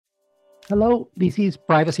Hello, this is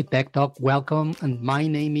Privacy Tech Talk. Welcome, and my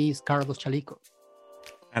name is Carlos Chalico.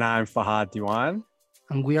 And I'm Fahad Diwan.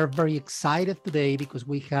 And we are very excited today because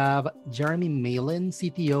we have Jeremy Mailen,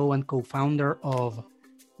 CTO and co-founder of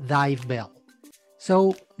Divebell.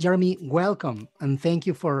 So, Jeremy, welcome, and thank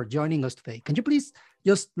you for joining us today. Can you please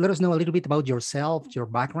just let us know a little bit about yourself, your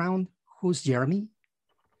background? Who's Jeremy?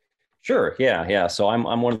 Sure. Yeah. So I'm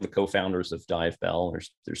one of the co-founders of Divebell.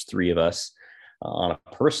 There's three of us. On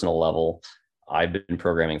a personal level, I've been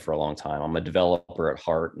programming for a long time. I'm a developer at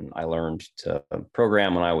heart, and I learned to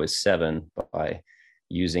program when I was 7 by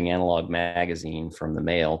using analog magazine from the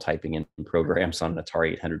mail, typing in programs on an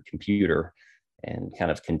Atari 800 computer, and kind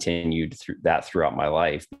of continued throughout my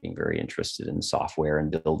life, being very interested in software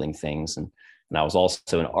and building things. And I was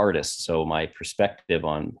also an artist. So my perspective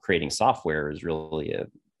on creating software is really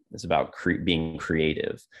it's about being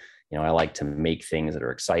creative. I like to make things that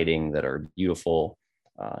are exciting, that are beautiful,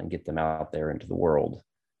 and get them out there into the world.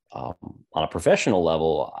 On a professional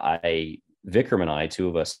level, Vikram and I, two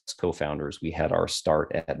of us co-founders, we had our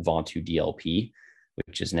start at Vontu DLP,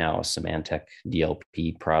 which is now a Symantec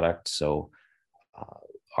DLP product. So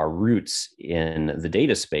our roots in the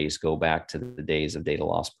data space go back to the days of data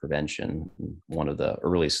loss prevention, one of the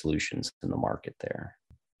early solutions in the market there.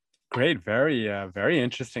 Great, very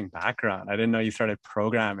interesting background. I didn't know you started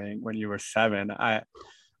programming when you were 7. I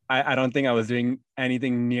don't think I was doing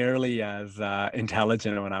anything nearly as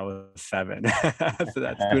intelligent when I was 7. So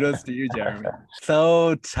that's kudos to you, Jeremy.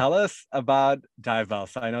 So tell us about Divebell.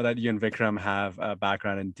 So I know that you and Vikram have a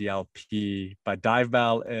background in DLP, but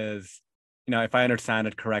Divebell is, if I understand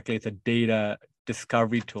it correctly, it's a data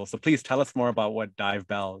discovery tool. So please tell us more about what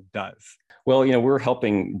Divebell does. Well, we're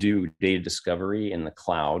helping do data discovery in the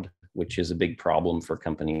cloud, which is a big problem for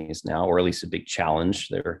companies now, or at least a big challenge.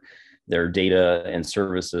 Their data and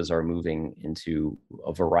services are moving into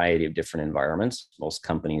a variety of different environments. Most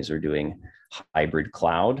companies are doing hybrid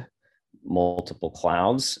cloud, multiple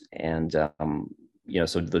clouds. And,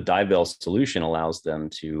 so the Divebell solution allows them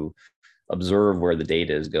to observe where the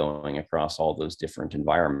data is going across all those different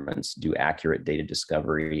environments, do accurate data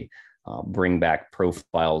discovery, bring back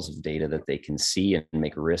profiles of data that they can see and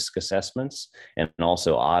make risk assessments, and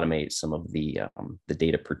also automate some of the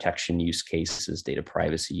data protection use cases, data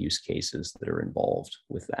privacy use cases that are involved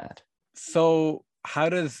with that. So how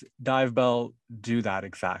does Divebell do that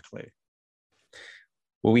exactly?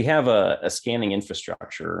 Well, we have a scanning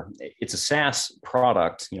infrastructure. It's a SaaS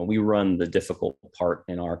product. We run the difficult part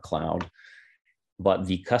in our cloud, but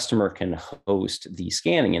the customer can host the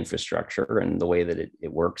scanning infrastructure. And the way that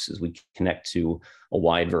it works is we connect to a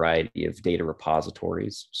wide variety of data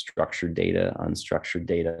repositories, structured data, unstructured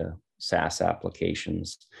data, SaaS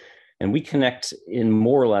applications. And we connect in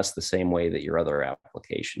more or less the same way that your other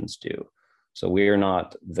applications do. So we are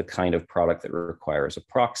not the kind of product that requires a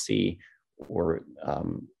proxy or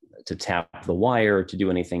to tap the wire to do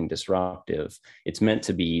anything disruptive. It's meant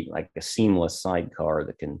to be like a seamless sidecar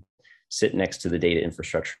that can sit next to the data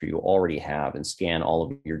infrastructure you already have and scan all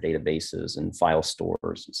of your databases and file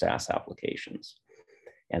stores and SaaS applications.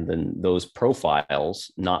 And then those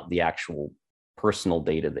profiles, not the actual personal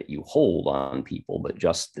data that you hold on people, but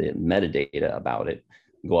just the metadata about it,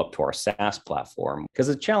 go up to our SaaS platform. Because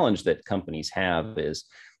the challenge that companies have is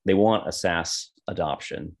they want a SaaS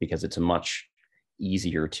adoption because it's a much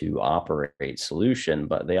easier to operate solution,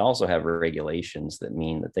 but they also have regulations that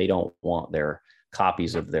mean that they don't want their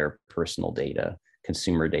copies of their personal data,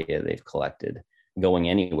 consumer data they've collected, going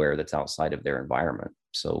anywhere that's outside of their environment.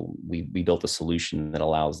 So we built a solution that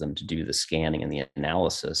allows them to do the scanning and the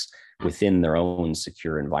analysis within their own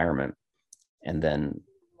secure environment. And then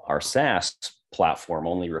our SaaS platform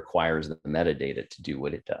only requires the metadata to do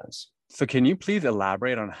what it does. So can you please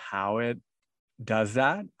elaborate on how it does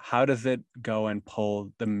that? How does it go and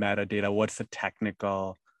pull the metadata? What's the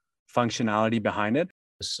technical functionality behind it?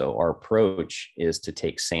 So our approach is to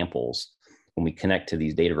take samples when we connect to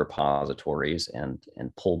these data repositories and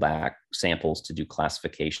pull back samples to do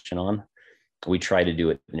classification on. We try to do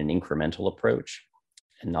it in an incremental approach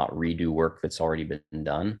and not redo work that's already been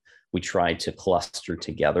done. We try to cluster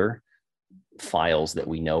together files that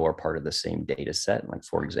we know are part of the same data set. Like,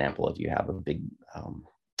 for example, if you have a big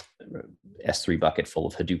S3 bucket full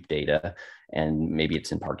of Hadoop data, and maybe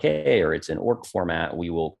it's in Parquet or it's in ORC format,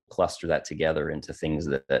 we will cluster that together into things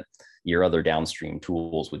that your other downstream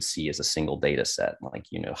tools would see as a single data set. Like,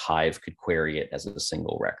 Hive could query it as a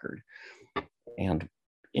single record. And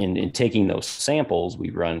in taking those samples,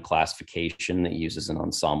 we run classification that uses an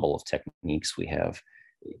ensemble of techniques. We have,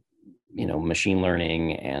 machine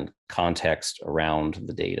learning and context around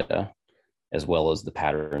the data, as well as the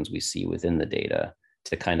patterns we see within the data.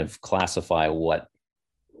 to kind of classify what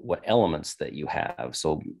elements that you have.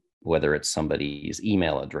 So whether it's somebody's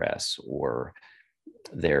email address or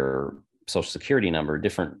their social security number,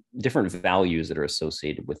 different values that are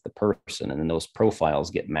associated with the person. And then those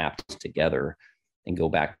profiles get mapped together and go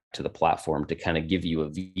back to the platform to kind of give you a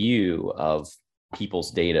view of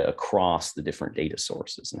people's data across the different data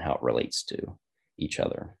sources and how it relates to each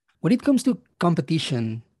other. When it comes to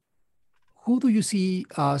competition, who do you see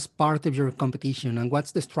as part of your competition, and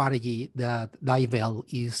what's the strategy that Divebell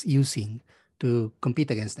is using to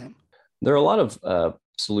compete against them? There are a lot of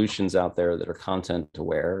solutions out there that are content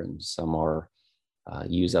aware, and some are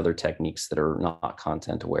use other techniques that are not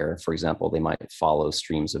content aware. For example, they might follow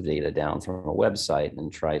streams of data down from a website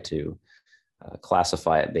and try to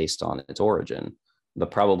classify it based on its origin.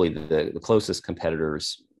 But probably the closest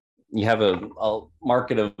competitors, you have a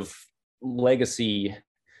market of legacy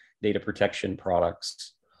data protection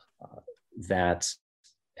products that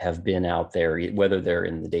have been out there, whether they're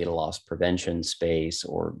in the data loss prevention space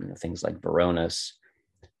or things like Varonis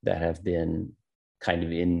that have been kind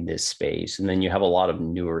of in this space. And then you have a lot of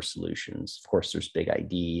newer solutions. Of course, there's Big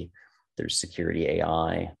ID, there's Security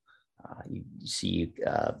AI. You see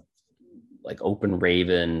like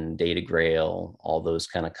OpenRaven, DataGrail, all those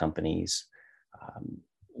kind of companies.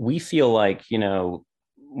 We feel like,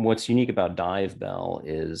 what's unique about Divebell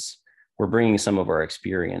is we're bringing some of our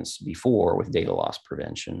experience before with data loss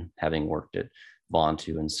prevention, having worked at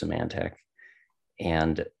Vontu and Symantec,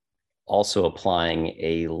 and also applying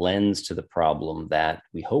a lens to the problem that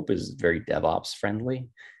we hope is very DevOps friendly.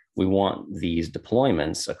 We want these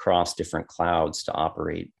deployments across different clouds to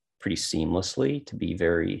operate pretty seamlessly, to be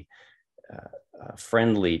very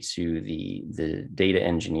friendly to the data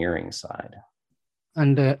engineering side.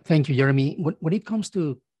 And thank you, Jeremy. When it comes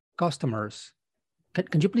to customers,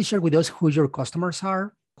 can you please share with us who your customers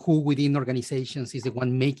are? Who within organizations is the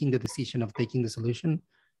one making the decision of taking the solution?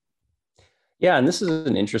 Yeah, and this is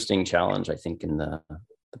an interesting challenge, I think, in the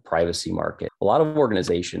privacy market. A lot of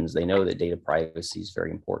organizations, they know that data privacy is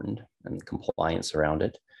very important and compliance around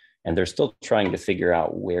it, and they're still trying to figure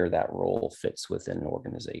out where that role fits within an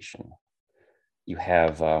organization. You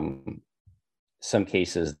have some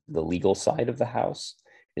cases, the legal side of the house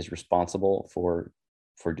is responsible for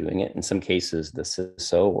doing it. In some cases, the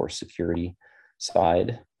CISO or security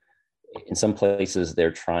side. In some places,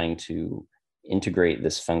 they're trying to integrate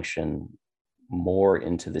this function more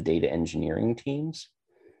into the data engineering teams.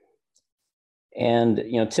 And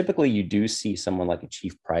typically you do see someone like a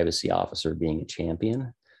chief privacy officer being a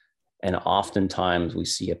champion. And oftentimes we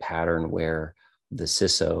see a pattern where the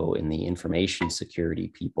CISO and the information security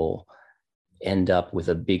people end up with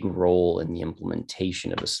a big role in the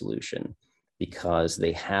implementation of a solution, because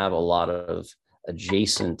they have a lot of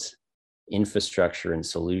adjacent infrastructure and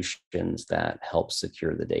solutions that help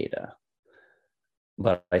secure the data.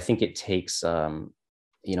 But I think it takes a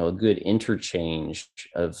good interchange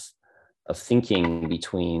of thinking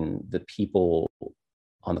between the people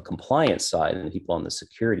on the compliance side and the people on the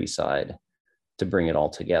security side to bring it all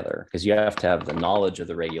together, because you have to have the knowledge of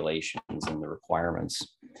the regulations and the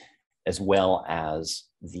requirements, as well as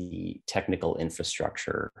the technical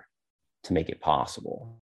infrastructure to make it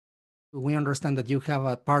possible. We understand that you have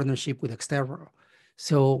a partnership with Extero.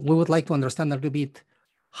 So we would like to understand a little bit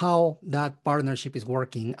how that partnership is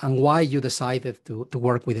working and why you decided to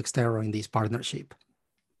work with Extero in this partnership.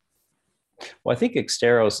 Well, I think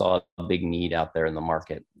Extero saw a big need out there in the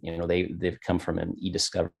market. They've come from an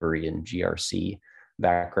e-discovery and GRC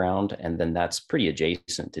background, and then that's pretty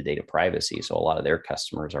adjacent to data privacy. So a lot of their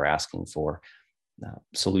customers are asking for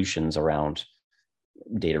solutions around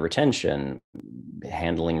data retention,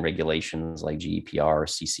 handling regulations like GDPR,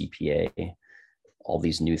 CCPA, all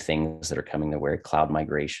these new things that are coming their way, cloud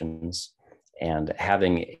migrations, and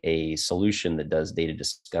having a solution that does data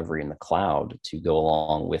discovery in the cloud to go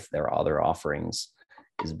along with their other offerings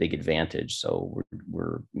is a big advantage. So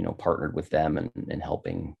we're partnered with them and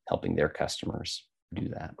helping their customers do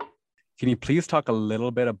that. Can you please talk a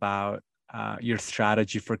little bit about your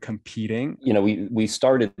strategy for competing? We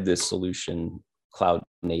started this solution cloud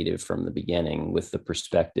native from the beginning with the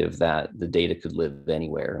perspective that the data could live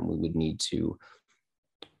anywhere, and we would need to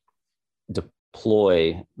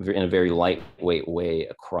deploy in a very lightweight way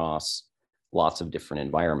across lots of different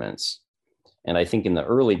environments. And I think in the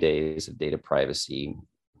early days of data privacy,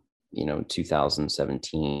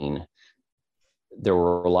 2017, there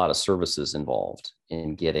were a lot of services involved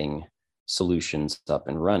in getting solutions up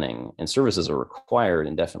and running, and services are required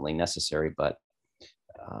and definitely necessary. But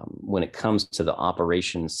when it comes to the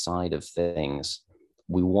operations side of things,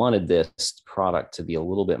 we wanted this product to be a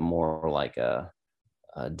little bit more like a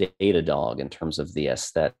Datadog in terms of the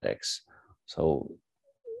aesthetics. So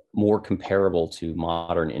more comparable to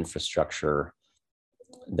modern infrastructure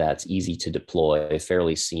that's easy to deploy,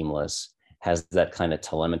 fairly seamless, has that kind of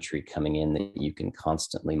telemetry coming in that you can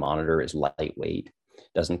constantly monitor, is lightweight,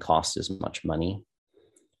 doesn't cost as much money,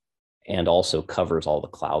 and also covers all the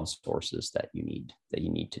cloud sources that you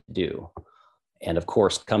need to do. And of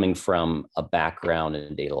course, coming from a background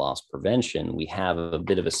in data loss prevention, we have a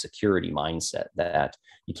bit of a security mindset that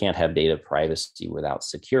you can't have data privacy without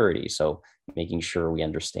security. So making sure we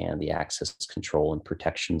understand the access control and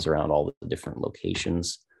protections around all the different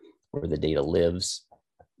locations where the data lives,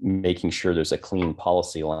 making sure there's a clean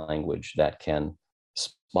policy language that can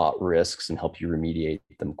spot risks and help you remediate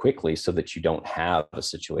them quickly so that you don't have a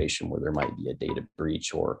situation where there might be a data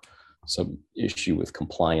breach or some issue with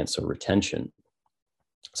compliance or retention.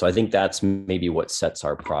 So I think that's maybe what sets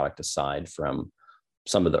our product aside from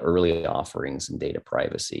some of the early offerings in data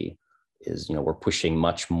privacy is, we're pushing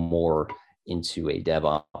much more into a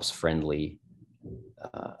DevOps friendly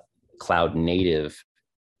cloud native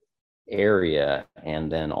area,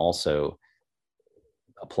 and then also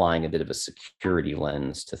applying a bit of a security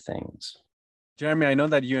lens to things. Jeremy, I know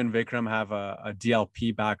that you and Vikram have a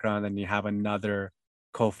DLP background, and you have another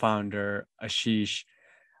co-founder, Ashish.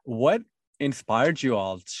 What inspired you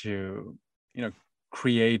all to,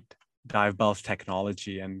 create Divebell's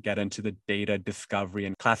technology and get into the data discovery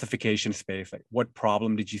and classification space? Like, what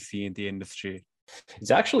problem did you see in the industry? It's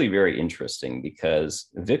actually very interesting because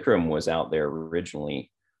Vikram was out there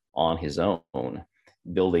originally on his own,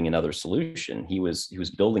 building another solution. He was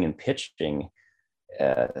building and pitching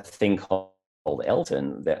a thing called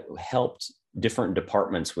Elton that helped different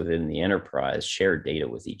departments within the enterprise share data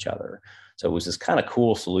with each other. So it was this kind of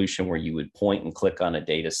cool solution where you would point and click on a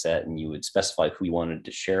data set and you would specify who you wanted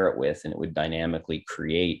to share it with, and it would dynamically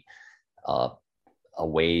create a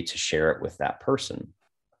way to share it with that person.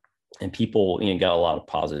 And people got a lot of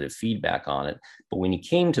positive feedback on it. But when he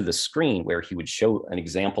came to the screen where he would show an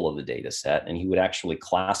example of the data set and he would actually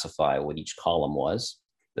classify what each column was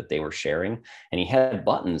that they were sharing, and he had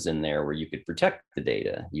buttons in there where you could protect the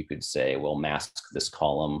data. You could say, well, mask this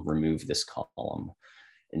column, remove this column,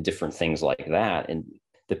 and different things like that. And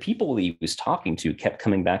the people he was talking to kept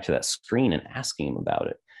coming back to that screen and asking him about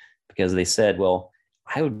it, because they said, well,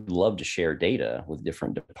 I would love to share data with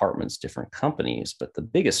different departments, different companies, but the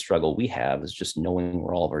biggest struggle we have is just knowing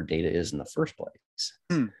where all of our data is in the first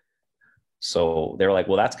place. So they're like,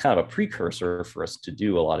 well, that's kind of a precursor for us to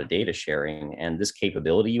do a lot of data sharing. And this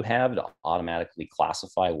capability you have to automatically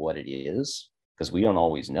classify what it is, because we don't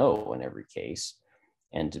always know in every case,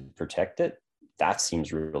 and to protect it, that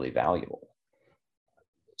seems really valuable.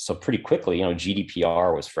 So pretty quickly,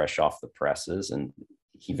 GDPR was fresh off the presses, and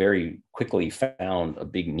he very quickly found a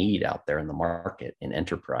big need out there in the market in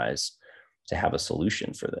enterprise to have a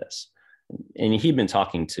solution for this. And he'd been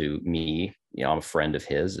talking to me, I'm a friend of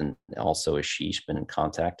his, and also Ashish been in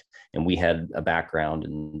contact. And we had a background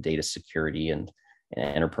in data security and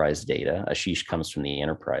enterprise data. Ashish comes from the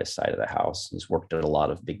enterprise side of the house. He's worked at a lot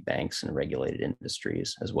of big banks and regulated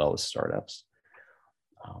industries, as well as startups.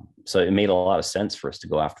 So it made a lot of sense for us to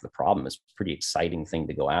go after the problem. It's a pretty exciting thing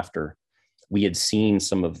to go after. We had seen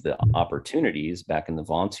some of the opportunities back in the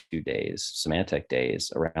Vontu days, Symantec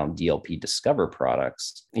days, around DLP Discover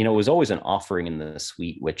products. It was always an offering in the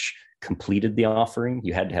suite which completed the offering.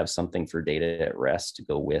 You had to have something for data at rest to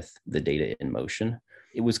go with the data in motion.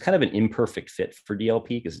 It was kind of an imperfect fit for DLP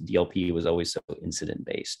because DLP was always so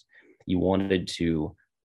incident-based. You wanted to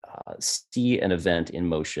see an event in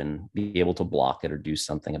motion, be able to block it or do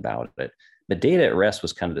something about it. But data at rest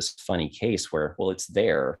was kind of this funny case where, well, it's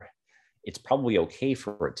there. It's probably okay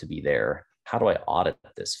for it to be there. How do I audit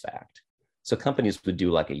this fact? So companies would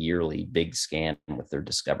do like a yearly big scan with their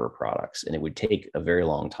Discover products, and it would take a very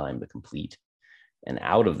long time to complete. And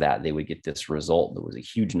out of that, they would get this result. There was a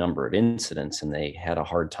huge number of incidents, and they had a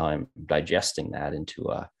hard time digesting that into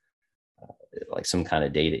like some kind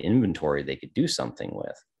of data inventory they could do something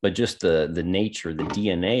with. But just the nature, the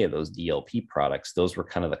DNA of those DLP products, those were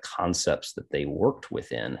kind of the concepts that they worked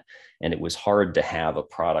within. And it was hard to have a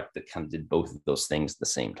product that kind of did both of those things at the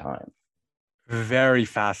same time. Very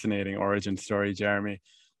fascinating origin story, Jeremy.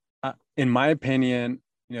 In my opinion,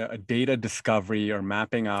 a data discovery or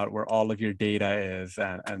mapping out where all of your data is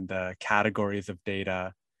and the categories of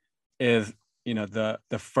data is, the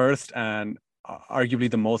first and arguably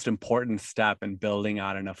the most important step in building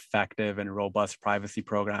out an effective and robust privacy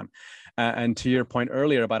program. And to your point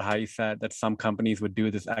earlier about how you said that some companies would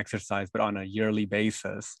do this exercise, but on a yearly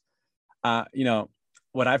basis,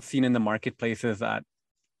 what I've seen in the marketplace is that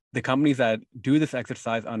the companies that do this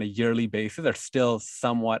exercise on a yearly basis are still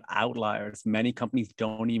somewhat outliers. Many companies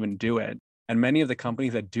don't even do it. And many of the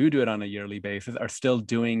companies that do it on a yearly basis are still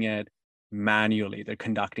doing it manually. They're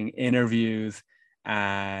conducting interviews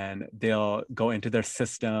and they'll go into their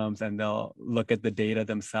systems and they'll look at the data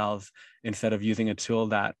themselves instead of using a tool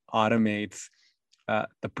that automates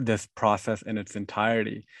this process in its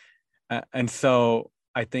entirety. And so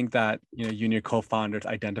I think that, you and your co-founders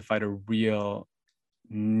identified a real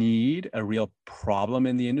need, a real problem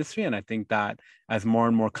in the industry. And I think that as more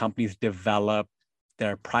and more companies develop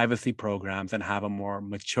their privacy programs and have a more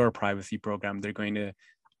mature privacy program, they're going to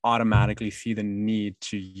automatically see the need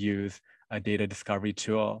to use a data discovery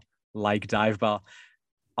tool like Divebell.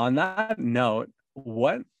 On that note,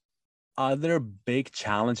 what other big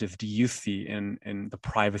challenges do you see in the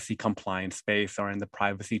privacy compliance space or in the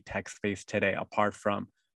privacy tech space today, apart from,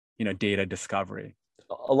 data discovery?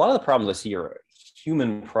 A lot of the problems I see are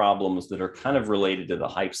human problems that are kind of related to the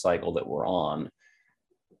hype cycle that we're on,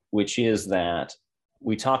 which is that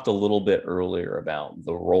we talked a little bit earlier about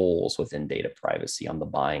the roles within data privacy on the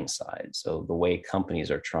buying side. So the way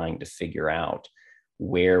companies are trying to figure out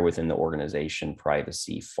where within the organization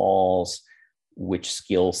privacy falls, which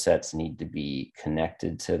skill sets need to be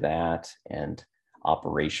connected to that, and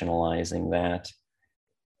operationalizing that.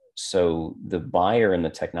 So the buyer and the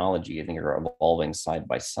technology, I think, are evolving side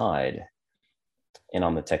by side. And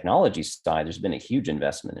on the technology side, there's been a huge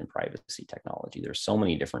investment in privacy technology. There's so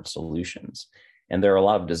many different solutions. And there are a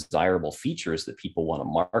lot of desirable features that people want to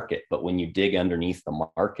market. But when you dig underneath the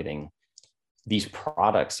marketing, these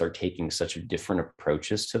products are taking such different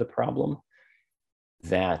approaches to the problem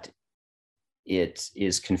that it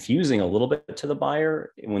is confusing a little bit to the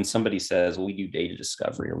buyer when somebody says, well, we do data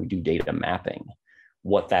discovery or we do data mapping,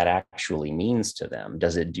 what that actually means to them.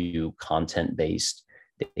 Does it do content-based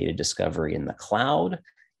data discovery in the cloud?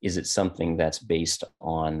 Is it something that's based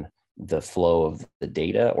on the flow of the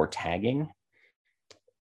data or tagging?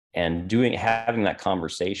 And having that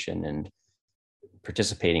conversation and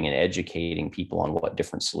participating and educating people on what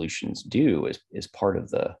different solutions do is part of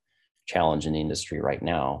the challenge in the industry right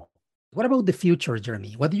now. What about the future,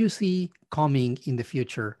 Jeremy? What do you see coming in the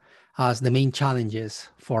future as the main challenges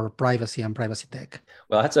for privacy and privacy tech?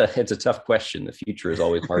 Well, it's a tough question. The future is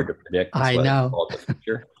always hard to predict. I know. Call it the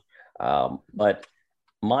future. But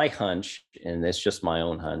my hunch, and it's just my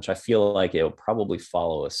own hunch, I feel like it'll probably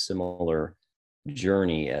follow a similar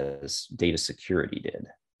journey as data security did.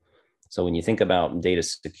 So when you think about data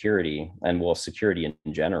security, and well, security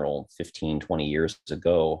in general, 15, 20 years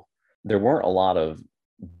ago, there weren't a lot of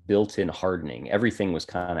built-in hardening. Everything was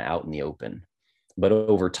kind of out in the open. But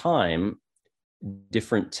over time,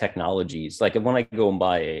 different technologies, like when I go and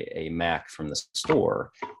buy a Mac from the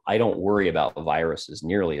store, I don't worry about viruses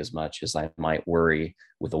nearly as much as I might worry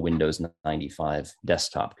with a Windows 95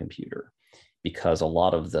 desktop computer, because a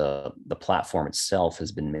lot of the platform itself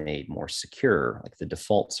has been made more secure, like the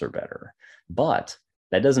defaults are better. But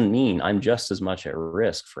that doesn't mean I'm just as much at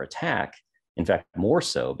risk for attack. In fact, more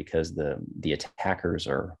so, because the attackers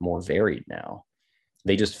are more varied now.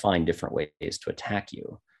 They just find different ways to attack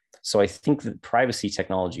you. So I think that privacy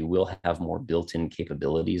technology will have more built-in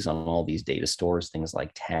capabilities on all these data stores, things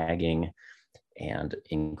like tagging and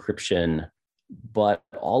encryption, but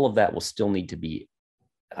all of that will still need to be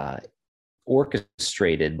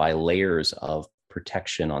orchestrated by layers of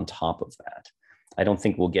protection on top of that. I don't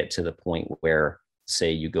think we'll get to the point where,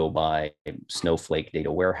 say, you go buy Snowflake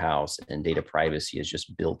data warehouse and data privacy is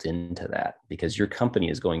just built into that, because your company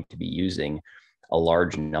is going to be using a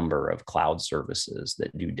large number of cloud services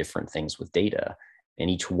that do different things with data. And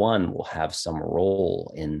each one will have some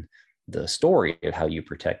role in the story of how you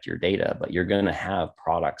protect your data, but you're going to have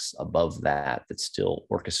products above that that still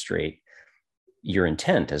orchestrate your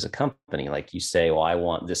intent as a company. Like you say, well, I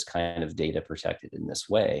want this kind of data protected in this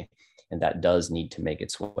way. And that does need to make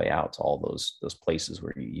its way out to all those places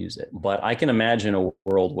where you use it. But I can imagine a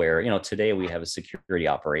world where, today we have a security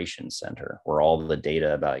operations center where all the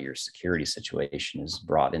data about your security situation is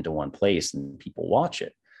brought into one place and people watch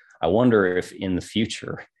it. I wonder if in the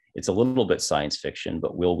future, it's a little bit science fiction,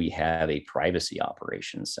 but will we have a privacy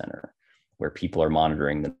operations center where people are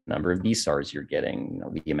monitoring the number of BSARs you're getting,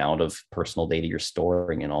 the amount of personal data you're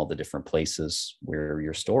storing in all the different places where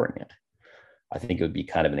you're storing it? I think it would be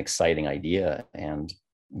kind of an exciting idea. And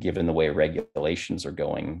given the way regulations are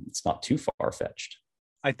going, it's not too far-fetched.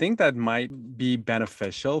 I think that might be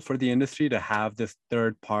beneficial for the industry to have this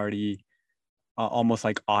third party, almost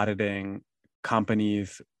like auditing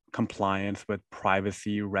companies' compliance with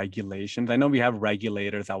privacy regulations. I know we have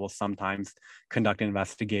regulators that will sometimes conduct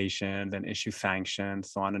investigations and issue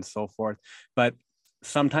sanctions, so on and so forth. But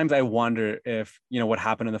sometimes I wonder if, what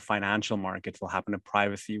happened in the financial markets will happen to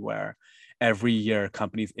privacy, where every year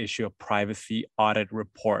companies issue a privacy audit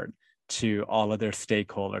report to all of their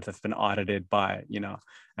stakeholders that's been audited by,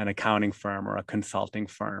 an accounting firm or a consulting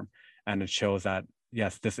firm. And it shows that,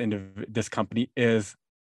 yes, this company is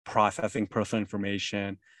processing personal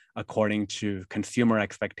information according to consumer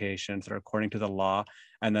expectations or according to the law.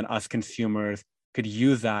 And then us consumers could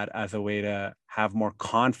use that as a way to have more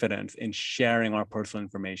confidence in sharing our personal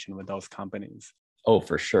information with those companies. Oh,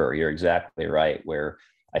 for sure. You're exactly right. Where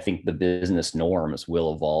I think the business norms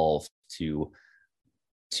will evolve to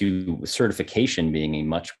certification being a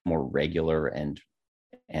much more regular and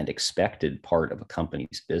expected part of a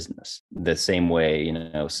company's business. The same way,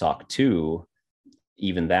 SOC 2,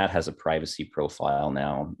 even that has a privacy profile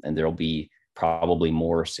now, and there'll be probably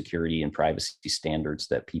more security and privacy standards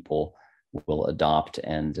that people will adopt,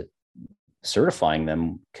 and certifying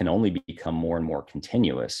them can only become more and more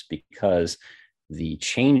continuous because the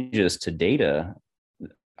changes to data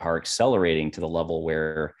are accelerating to the level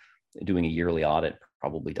where doing a yearly audit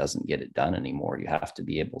probably doesn't get it done anymore. You have to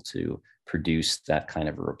be able to produce that kind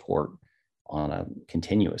of a report on a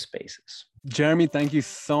continuous basis. Jeremy, thank you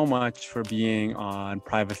so much for being on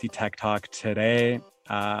Privacy Tech Talk today.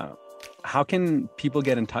 How can people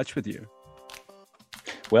get in touch with you?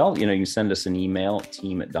 Well, you can send us an email,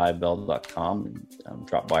 team@divebell.com, and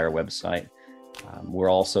drop by our website. We'll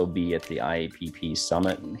also be at the IAPP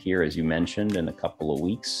Summit here, as you mentioned, in a couple of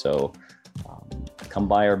weeks. So come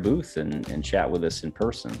by our booth and chat with us in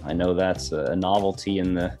person. I know that's a novelty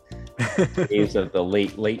in the days of the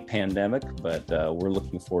late pandemic, but we're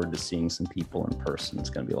looking forward to seeing some people in person. It's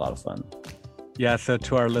going to be a lot of fun. Yeah, so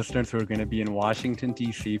to our listeners who are going to be in Washington,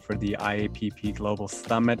 D.C. for the IAPP Global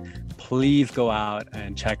Summit, please go out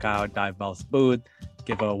and check out Divebell's booth.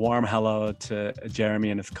 Give a warm hello to Jeremy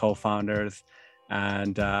and his co-founders.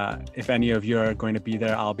 And if any of you are going to be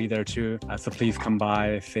there, I'll be there too. So please come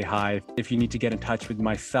by, say hi. If you need to get in touch with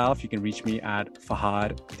myself, you can reach me at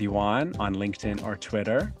Fahad Diwan on LinkedIn or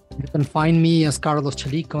Twitter. You can find me as Carlos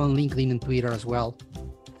Chalico on LinkedIn and Twitter as well.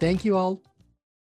 Thank you all.